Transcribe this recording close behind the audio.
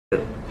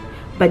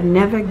but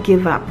never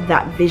give up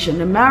that vision,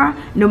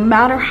 no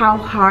matter how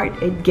hard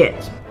it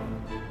gets.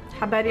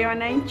 Habari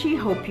wananchi,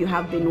 hope you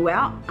have been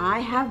well.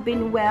 I have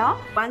been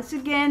well. Once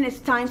again, it's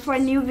time for a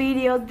new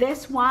video.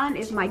 This one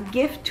is my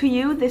gift to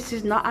you. This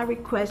is not a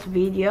request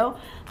video,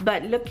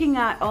 but looking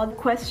at all the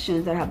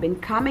questions that have been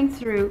coming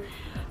through,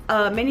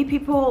 many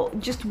people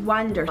just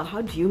wonder,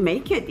 how do you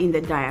make it in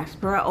the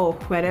diaspora or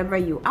wherever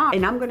you are?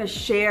 And I'm gonna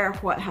share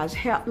what has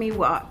helped me,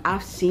 what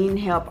I've seen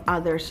help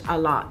others a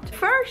lot.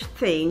 First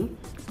thing,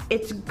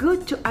 it's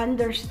good to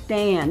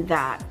understand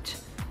that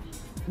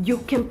you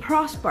can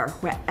prosper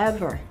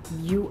wherever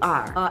you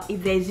are.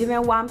 If there's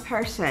even one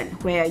person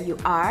where you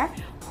are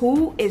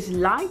who is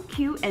like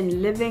you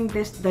and living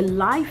the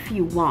life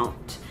you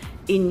want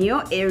in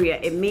your area,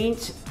 it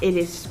means it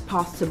is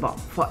possible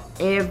for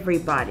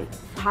everybody.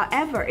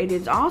 However, it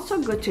is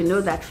also good to know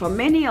that for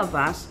many of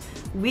us,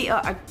 we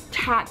are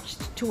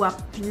attached to a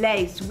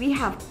place. We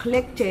have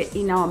clicked it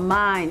in our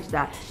minds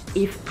that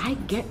if I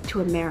get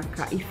to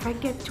America, if I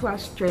get to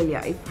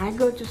Australia, if I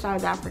go to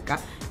South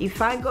Africa,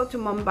 if I go to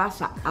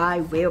Mombasa,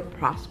 I will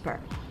prosper.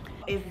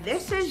 If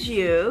this is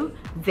you,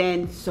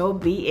 then so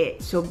be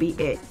it, so be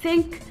it. I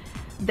think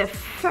the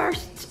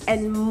first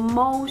and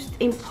most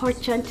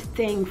important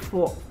thing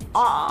for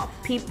all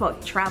people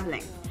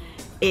traveling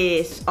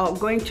is, or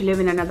going to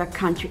live in another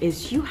country,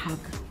 is you have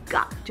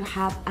got to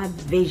have a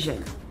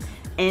vision.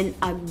 And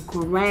a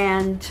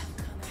grand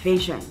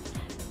vision,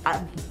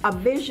 a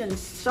vision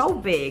so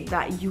big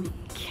that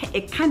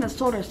it kind of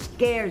sort of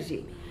scares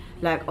you,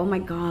 like, oh my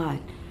God,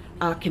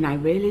 can I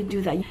really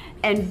do that?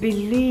 And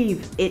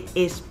believe it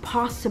is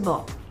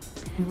possible.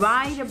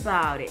 Write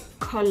about it,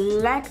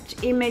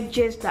 collect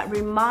images that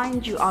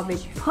remind you of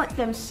it, put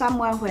them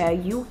somewhere where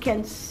you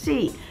can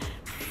see.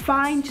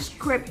 Find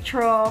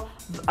scripture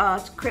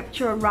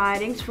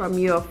writings from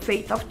your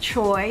faith of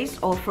choice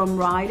or from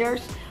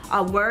writers,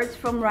 words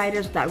from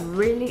writers that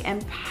really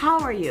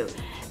empower you,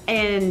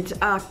 and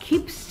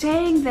keep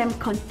saying them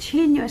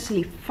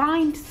continuously.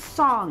 Find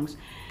songs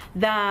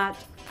that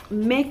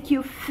make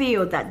you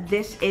feel that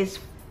this is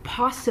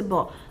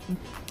possible.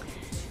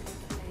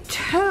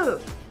 2,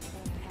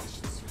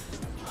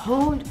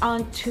 hold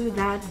on to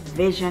that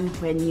vision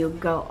when you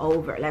go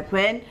over. Like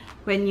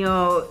when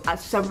you're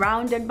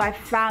surrounded by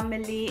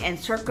family and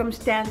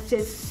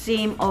circumstances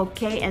seem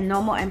okay and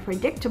normal and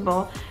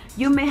predictable,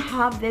 you may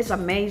have this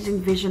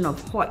amazing vision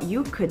of what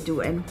you could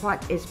do and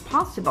what is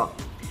possible.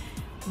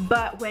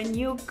 But when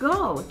you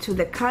go to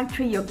the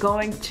country you're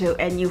going to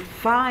and you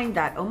find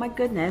that, oh my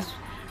goodness,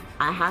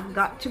 I have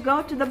got to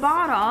go to the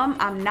bottom.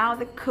 I'm now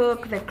the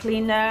cook, the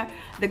cleaner,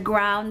 the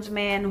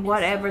groundsman,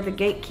 whatever, the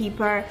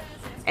gatekeeper.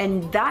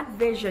 And that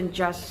vision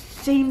just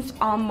seems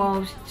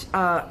almost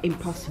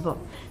impossible.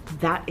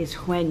 That is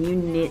when you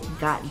need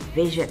that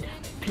vision.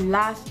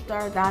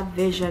 Plaster that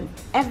vision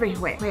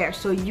everywhere,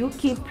 so you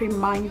keep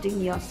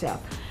reminding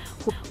yourself.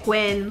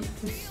 When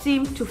you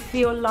seem to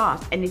feel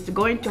lost, and it's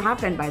going to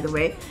happen, by the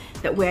way,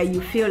 that where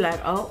you feel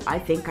like, oh, I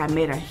think I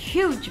made a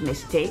huge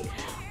mistake,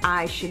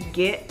 I should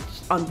get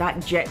on that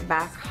jet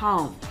back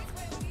home.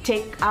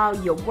 Take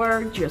out your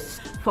words,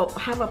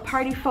 have a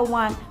party for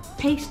one,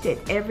 paste it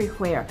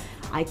everywhere.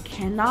 I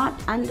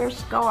cannot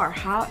underscore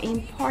how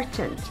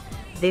important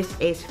this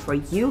is for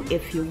you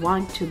if you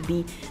want to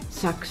be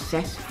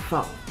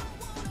successful.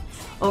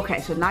 Okay,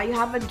 so now you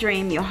have a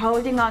dream, you're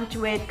holding on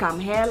to it, come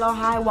hell or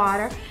high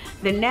water.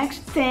 The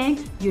next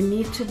thing you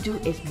need to do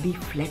is be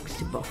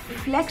flexible.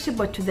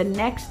 Flexible to the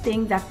next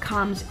thing that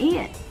comes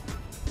in.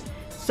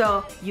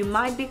 So you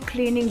might be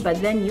cleaning,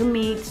 but then you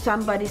meet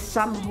somebody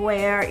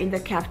somewhere in the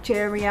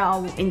cafeteria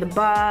or in the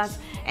bus,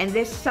 and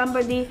this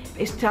somebody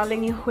is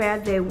telling you where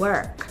they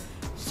work.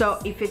 So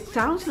if it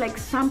sounds like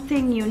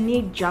something you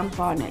need, jump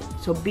on it.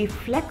 So be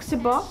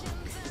flexible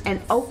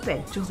and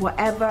open to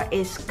whatever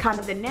is kind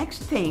of the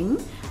next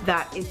thing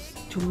that is,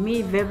 to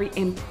me, very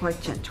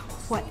important.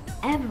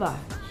 Whatever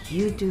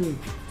you do,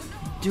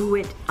 do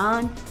it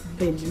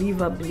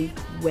unbelievably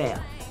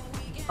well.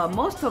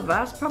 Most of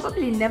us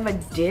probably never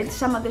did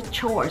some of the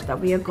chores that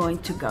we are going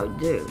to go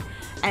do.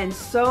 And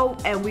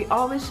we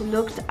always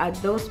looked at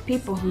those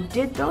people who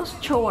did those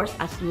chores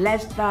as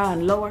less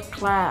than, lower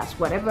class,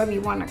 whatever we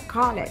want to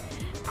call it,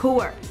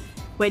 poor.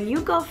 When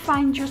you go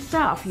find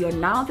yourself, you're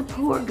now the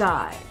poor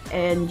guy,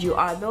 and you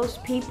are those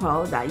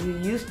people that you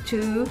used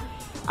to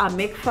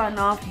make fun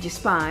of,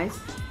 despise,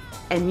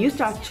 and you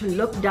start to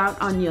look down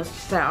on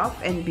yourself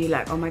and be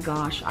like, oh my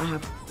gosh, I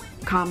have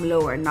come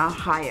lower, not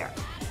higher.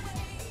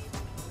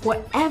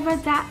 Whatever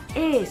that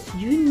is,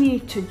 you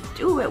need to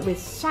do it with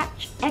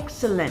such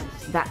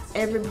excellence that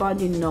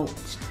everybody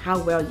knows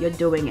how well you're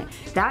doing it.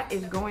 That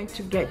is going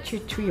to get you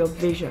to your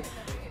vision.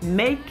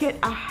 Make it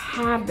a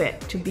habit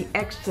to be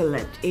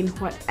excellent in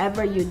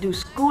whatever you do.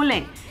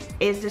 Schooling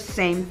is the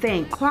same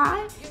thing.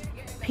 Why?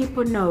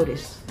 People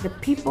notice. The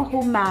people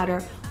who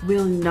matter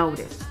will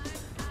notice.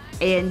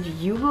 And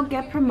you will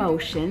get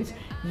promotions,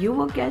 you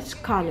will get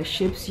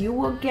scholarships, you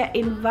will get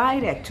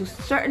invited to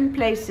certain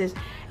places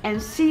and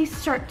see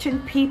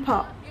certain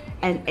people,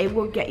 and it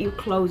will get you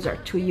closer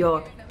to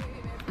your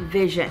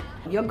vision.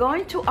 You're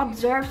going to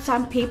observe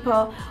some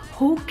people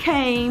who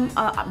came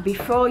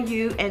before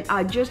you and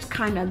are just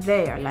kind of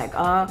there, like,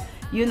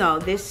 you know,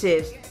 this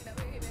is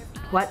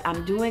what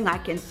I'm doing. I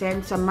can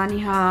send some money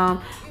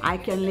home. I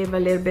can live a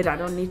little bit. I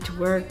don't need to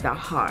work that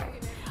hard.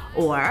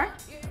 Or,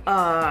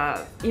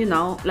 you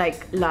know,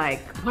 like,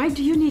 why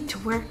do you need to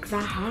work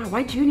that hard?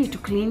 Why do you need to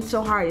clean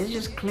so hard? It's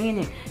just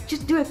cleaning.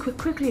 Just do it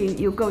quickly.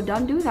 You go,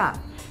 don't do that.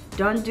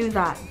 Don't do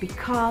that,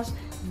 because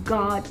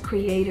God,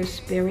 Creator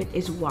Spirit,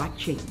 is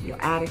watching your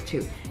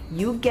attitude.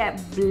 You get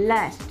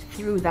blessed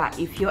through that.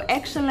 If you're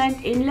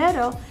excellent in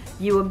little,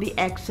 you will be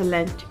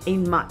excellent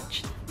in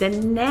much. The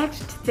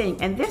next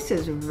thing, and this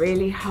is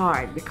really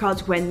hard,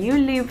 because when you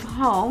leave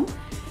home,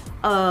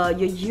 you're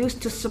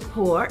used to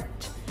support.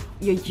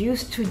 You're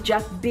used to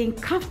just being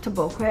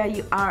comfortable where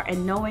you are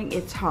and knowing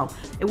it's home.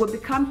 It will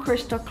become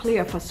crystal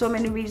clear for so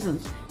many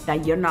reasons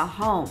that you're not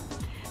home.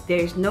 There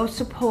is no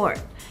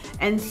support.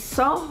 And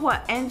so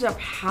what ends up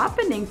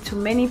happening to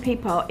many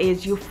people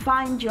is you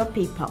find your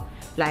people.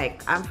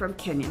 Like, I'm from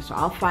Kenya, so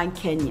I'll find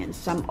Kenyans,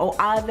 some or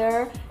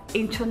other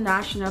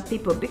international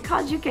people,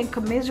 because you can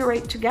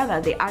commiserate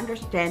together. They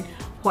understand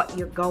what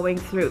you're going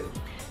through.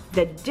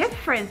 The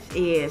difference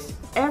is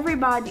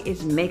everybody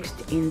is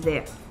mixed in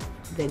there.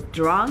 The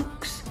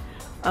drunks,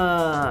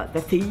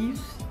 the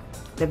thieves,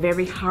 the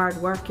very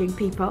hardworking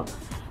people,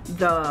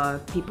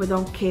 the people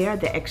don't care,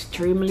 the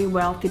extremely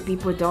wealthy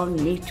people don't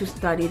need to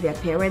study, their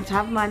parents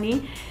have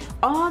money.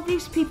 All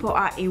these people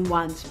are in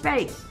one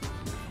space,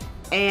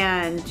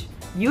 and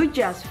you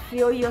just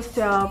feel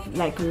yourself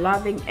like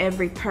loving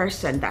every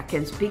person that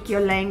can speak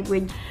your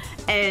language,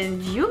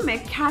 and you may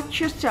catch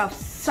yourself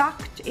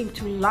sucked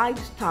into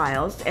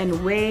lifestyles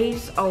and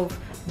ways of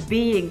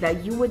being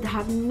that you would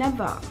have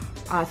never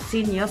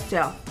seen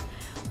yourself,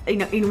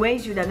 in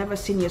ways you'd have never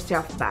seen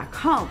yourself back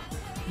home.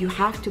 You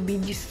have to be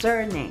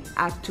discerning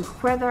as to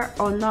whether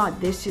or not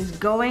this is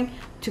going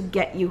to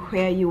get you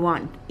where you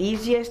want.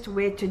 Easiest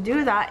way to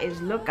do that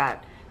is look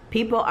at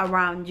people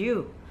around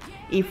you.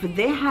 If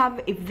they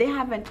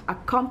haven't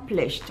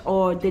accomplished,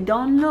 or they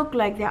don't look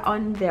like they're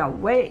on their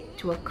way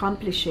to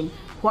accomplishing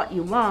what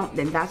you want,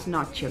 then that's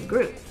not your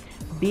group.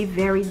 Be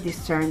very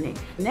discerning.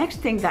 Next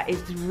thing that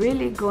is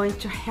really going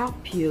to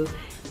help you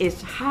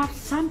is have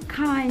some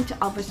kind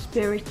of a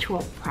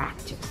spiritual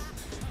practice.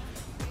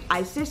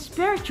 I say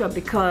spiritual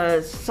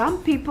because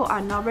some people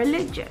are not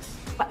religious.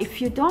 But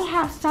if you don't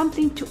have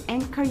something to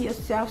anchor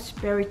yourself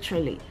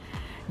spiritually,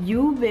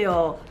 you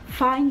will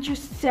find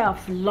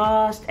yourself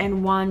lost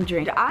and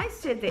wandering. I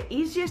said the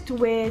easiest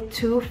way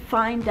to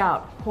find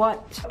out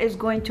what is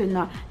going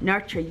to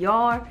nurture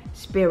your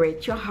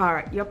spirit, your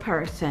heart, your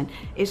person,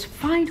 is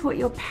find what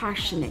you're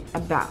passionate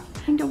about.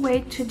 Find a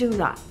way to do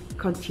that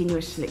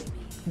continuously.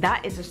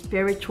 That is a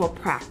spiritual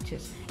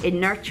practice. It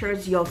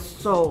nurtures your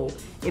soul.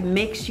 It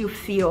makes you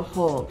feel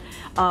whole.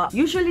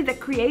 Usually the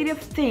creative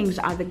things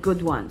are the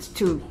good ones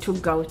to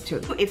go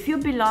to. If you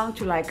belong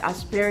to like a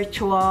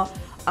spiritual,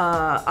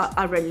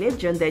 a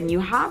religion, then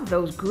you have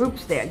those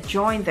groups there.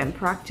 Join them,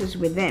 practice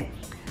with them.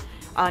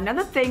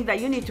 Another thing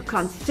that you need to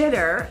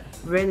consider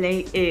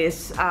really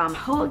is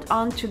hold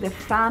on to the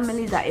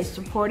family that is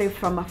supportive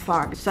from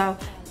afar. So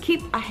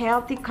keep a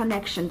healthy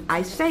connection.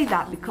 I say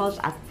that because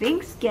as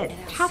things get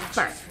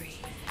tougher,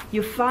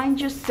 you find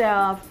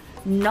yourself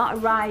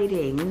not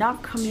writing,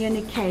 not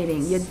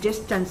communicating, you're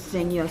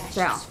distancing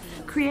yourself.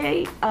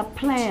 Create a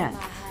plan.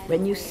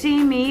 When you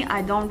see me,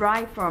 I don't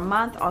write for a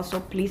month, also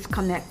please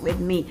connect with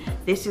me.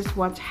 This is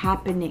what's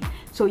happening.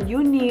 So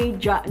you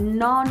need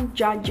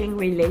non-judging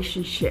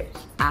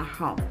relationships at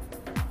home.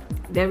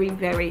 Very,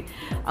 very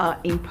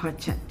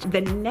important.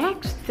 The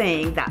next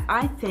thing that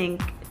I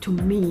think to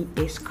me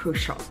is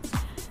crucial.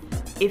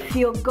 If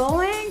you're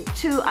going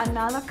to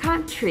another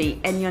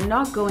country and you're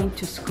not going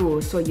to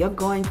school, so you're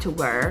going to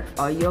work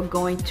or you're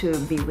going to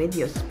be with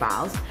your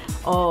spouse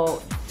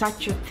or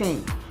such a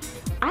thing,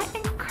 I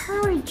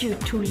encourage you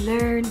to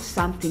learn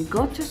something.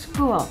 Go to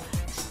school,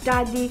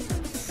 study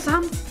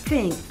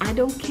something. I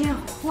don't care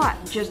what,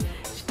 just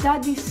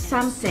study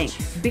something,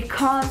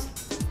 because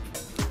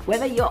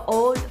whether you're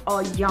old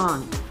or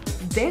young,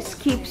 this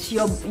keeps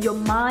your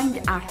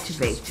mind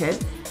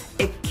activated.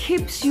 It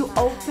keeps you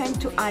open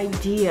to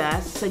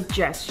ideas,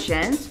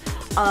 suggestions.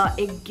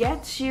 It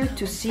gets you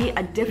to see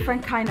a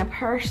different kind of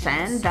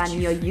person than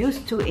you're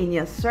used to in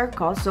your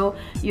circle. So,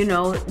 you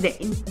know,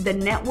 the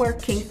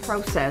networking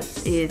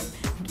process is,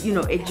 you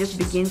know, it just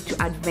begins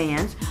to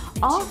advance.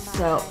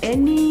 Also,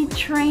 any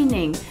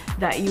training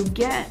that you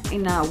get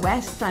in a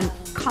Western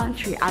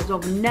country as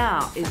of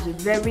now is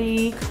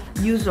very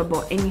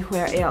usable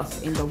anywhere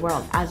else in the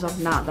world. As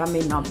of now, that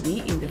may not be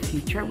in the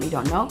future, we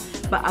don't know.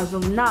 But as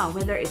of now,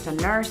 whether it's a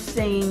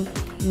nursing,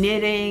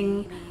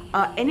 knitting,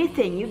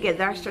 anything, you get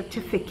that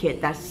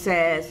certificate that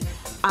says,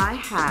 I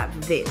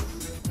have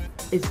this.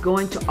 It's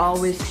going to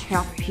always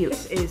help you.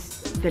 This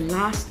is the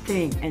last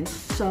thing and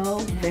so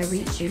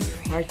very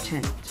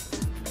important.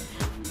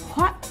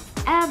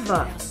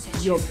 Whatever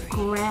your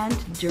grand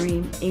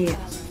dream is,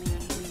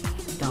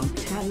 don't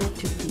tell it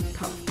to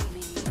people.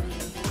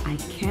 I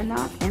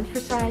cannot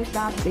emphasize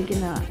that big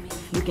enough.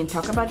 You can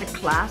talk about the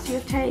class you're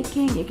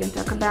taking. You can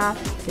talk about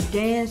the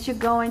dance you're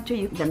going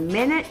to. The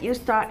minute you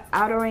start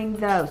uttering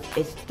those,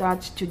 it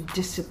starts to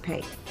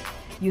dissipate.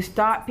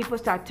 People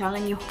start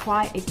telling you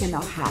why it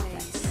cannot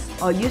happen.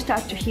 Or you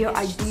start to hear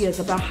ideas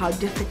about how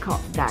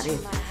difficult that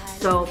is.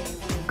 So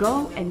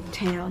go and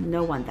tell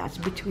no one. That's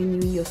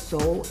between you, your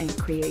soul, and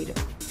Creator.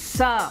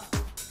 So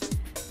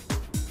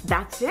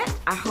that's it.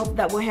 I hope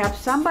that we'll help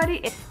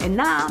somebody. And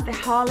now the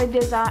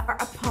holidays are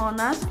upon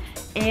us.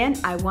 And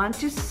I want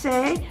to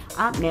say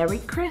Merry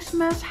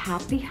Christmas,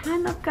 Happy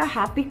Hanukkah,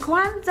 Happy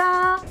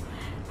Kwanzaa.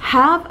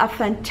 Have a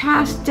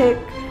fantastic,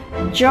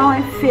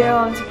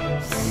 joy-filled,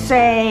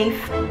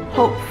 safe,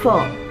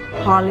 hopeful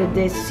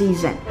holiday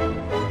season.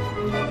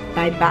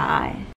 Bye-bye.